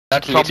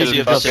That Probably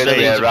little the fucker,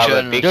 we are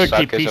rather big Dirty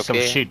suckers, piece of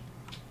okay? shit.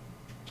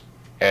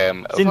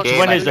 Since Okay,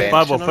 when my is the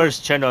friend.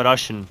 501st China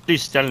Russian?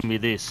 Please tell me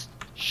this.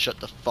 Shut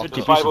the fuck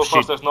Dirty up. piece of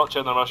shit. 501st is not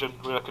China Russian.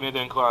 We're a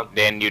Canadian clan.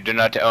 Then you do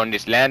not own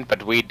this land,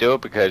 but we do,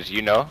 because,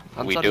 you know,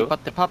 I'm we sorry, do.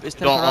 but the pub is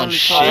Don't own temporarily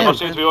shit. I never closed.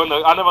 said we own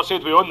I never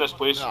said we own this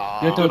place.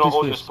 We do not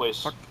own this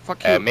place.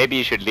 Fuck you. Maybe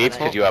you should leave,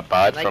 because you are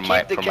barred from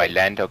my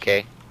land,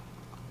 okay?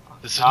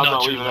 This is I'm not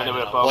not your leaving land.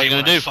 anywhere, at pal. all. What are you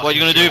gonna do? What are you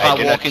gonna do if I I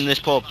do walk not- in this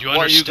pub? You What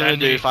are you gonna understand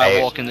do me? if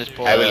I walk in this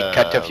pub? I will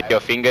cut off your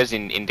fingers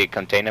in the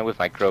container with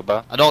my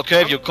crowbar. I don't care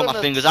if you I'm cut my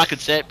gonna fingers, I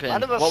could step in. I'm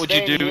gonna What would you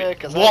stay do? here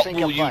 'cause I What think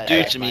will I'm you fine.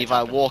 do to me if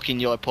I walk in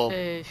your pub?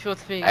 Sure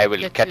thing. I will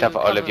Get cut you off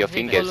all of your cover.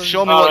 fingers.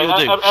 Show me what you'll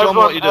do. Show me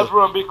what you do.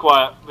 Everyone be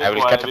quiet. Be I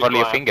will quiet, cut be off all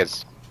your quiet.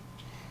 fingers.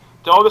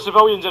 To all the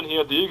civilians in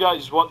here, do you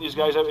guys want these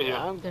guys out of here?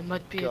 There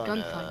might be a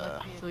Gonna-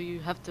 gunfight, so you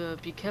have to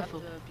be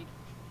careful.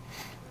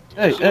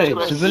 Hey,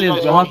 Seriously, civilians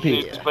you guys were want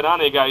happy. These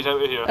banana guys out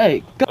of here.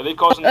 Hey, Are they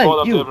causing hey,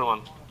 bother to you.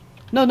 everyone?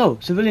 no,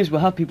 civilians were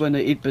happy when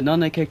they eat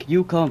banana cake.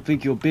 You can't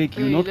think you're big.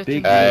 You're Hey, not let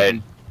big.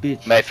 him-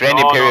 Bitch. My friend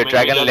No, no, Imperial maybe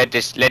Dragon, then-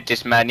 let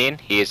this man in.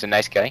 He is a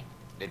nice guy.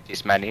 Let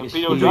this man in.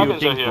 Imperial Who do you dragons are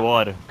think here. you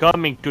are?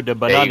 Coming to the you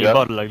banana go.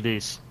 bottle like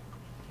this.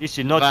 This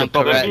is not Van your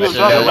problem. correct. Imperial No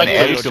dragons one are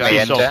here. else may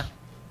enter.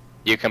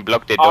 You can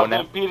block the door Are the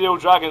now. Imperial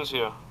dragons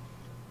here?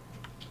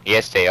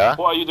 Yes, they are.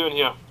 What are you doing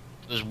here?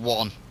 There's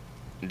one.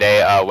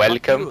 They are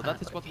welcome.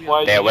 That is what we Why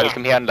are. are They are you here?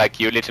 welcome here, unlike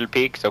you little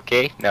pigs,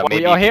 okay? Now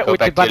maybe are you here can go with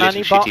back the to your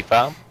little banana shitty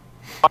farm.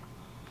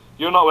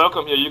 You're not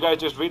welcome here. You guys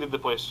just raided the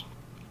place.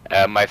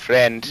 My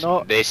friend,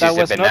 No, this that is a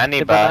was not banana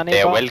the bar. banana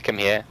They are bar. welcome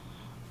here.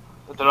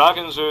 The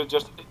dragons who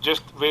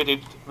just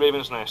raided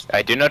Raven's Nest.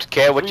 I do not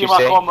care what Three you of my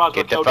say. comrades were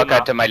Get the killed fuck in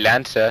out that. of my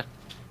land, sir.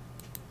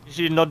 This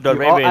is not the You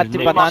are at Raven's the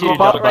name. banana This is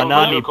bar the right now.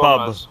 banana Your pub.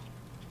 comrades.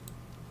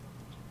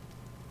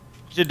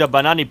 This is the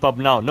banana pub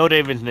now, no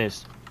Raven's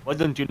Nest. Why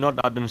don't you not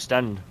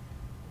understand?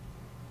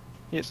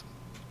 Yes.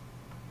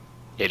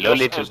 Hello, This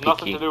little has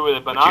nothing piggy. to do with the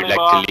Would banana you like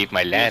bar. to leave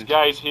my These land?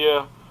 guys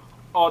here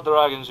are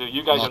dragons who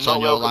you guys Not are not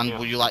on your welcome land. here.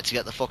 Would you like to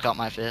get the fuck out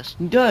my face?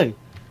 No. You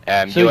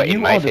So are in you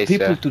my are the face,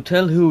 people sir. to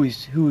tell who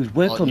is Or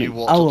welcome you in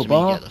walked up our to me,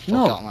 bar? get the fuck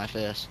out No. of my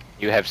face.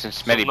 You have some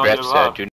smelly not breath, your sir. bar. Do